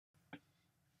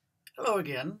Hello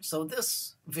again. So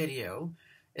this video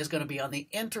is going to be on the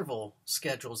interval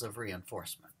schedules of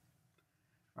reinforcement,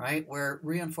 right? Where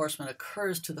reinforcement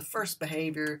occurs to the first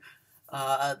behavior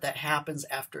that happens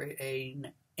after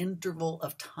an interval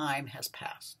of time has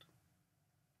passed,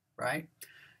 right?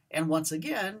 And once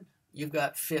again, you've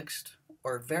got fixed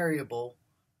or variable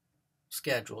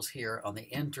schedules here on the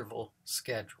interval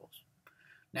schedules.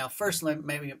 Now, first, let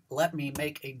me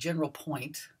make a general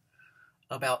point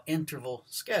about interval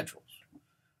schedules.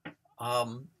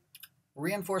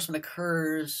 Reinforcement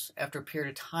occurs after a period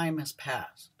of time has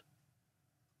passed.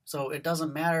 So it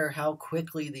doesn't matter how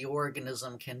quickly the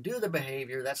organism can do the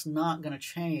behavior, that's not going to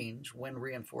change when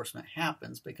reinforcement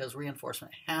happens, because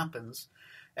reinforcement happens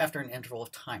after an interval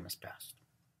of time has passed.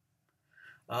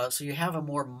 So you have a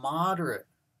more moderate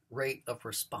rate of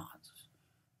response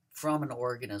from an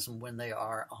organism when they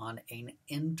are on an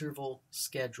interval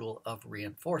schedule of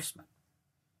reinforcement.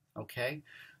 Okay,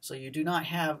 so you do not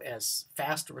have as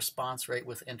fast a response rate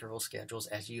with interval schedules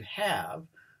as you have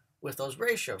with those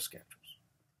ratio schedules.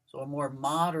 So a more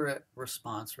moderate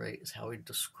response rate is how we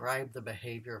describe the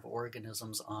behavior of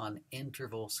organisms on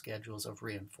interval schedules of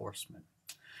reinforcement.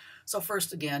 So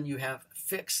first, again, you have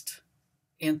fixed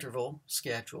interval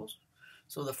schedules.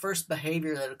 So the first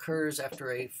behavior that occurs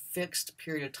after a fixed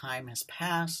period of time has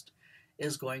passed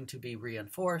is going to be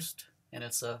reinforced, and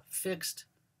it's a fixed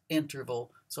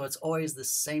interval, so it's always the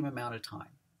same amount of time.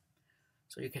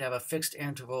 So you could have a fixed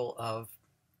interval of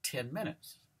 10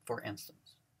 minutes, for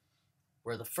instance,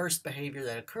 where the first behavior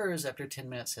that occurs after 10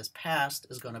 minutes has passed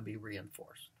is going to be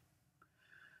reinforced.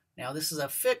 Now, this is a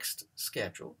fixed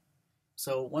schedule,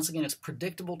 so once again, it's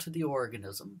predictable to the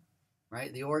organism,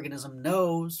 right? The organism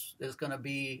knows there's going to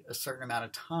be a certain amount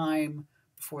of time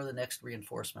before the next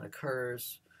reinforcement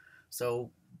occurs.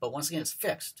 So, but once again, it's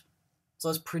fixed. So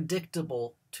it's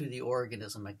predictable to the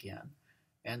organism again.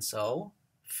 And so,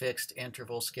 fixed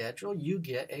interval schedule, you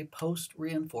get a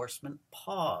post-reinforcement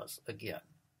pause again,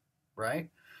 right?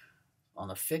 On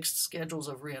the fixed schedules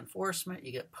of reinforcement,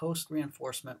 you get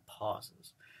post-reinforcement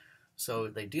pauses. So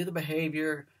they do the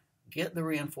behavior, get the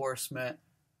reinforcement,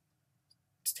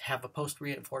 have a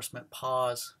post-reinforcement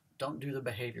pause, don't do the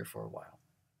behavior for a while.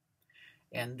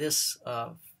 And this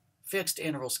fixed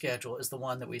interval schedule is the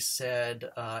one that we said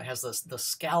has the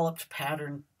scalloped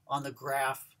pattern on the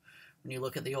graph. When you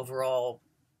look at the overall,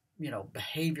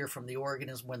 behavior from the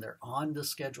organism when they're on the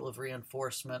schedule of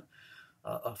reinforcement,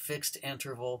 a fixed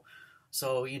interval.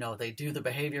 So, they do the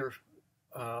behavior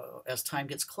as time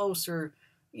gets closer.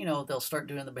 They'll start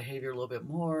doing the behavior a little bit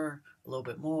more, a little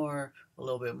bit more, a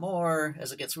little bit more.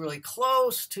 As it gets really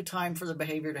close to time for the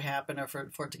behavior to happen or for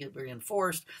it to get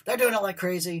reinforced, they're doing it like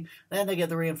crazy. Then they get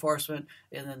the reinforcement,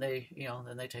 and then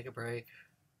they take a break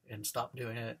and stop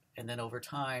doing it. And then over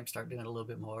time, start doing it a little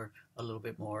bit more, a little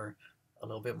bit more, a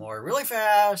little bit more, really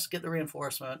fast, get the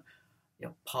reinforcement,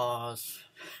 pause.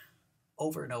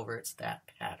 Over and over, it's that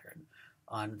pattern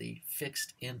on the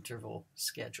fixed interval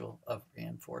schedule of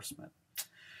reinforcement.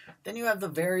 Then you have the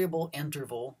variable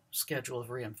interval schedule of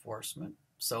reinforcement.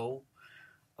 So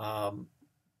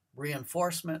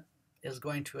reinforcement is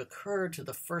going to occur to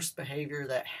the first behavior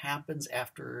that happens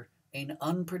after an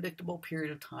unpredictable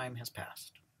period of time has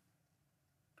passed.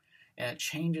 And it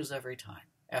changes every time.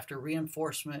 After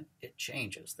reinforcement, it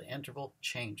changes. The interval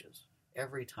changes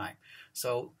every time.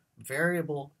 So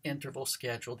variable interval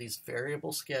schedule, these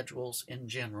variable schedules in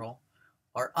general,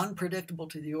 are unpredictable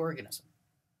to the organism.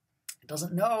 It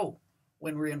doesn't know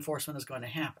when reinforcement is going to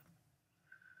happen.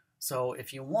 So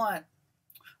if you want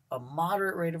a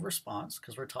moderate rate of response,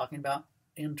 because we're talking about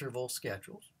interval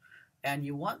schedules, and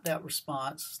you want that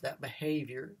response, that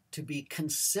behavior, to be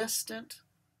consistent,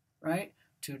 right?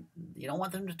 You don't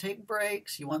want them to take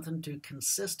breaks. You want them to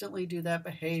consistently do that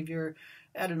behavior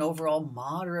at an overall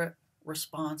moderate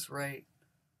response rate.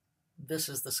 This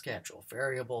is the schedule,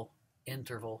 variable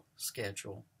interval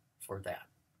schedule for that.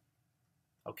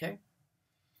 Okay?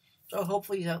 So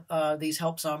hopefully these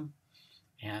help some,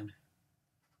 and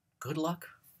good luck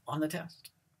on the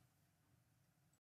test.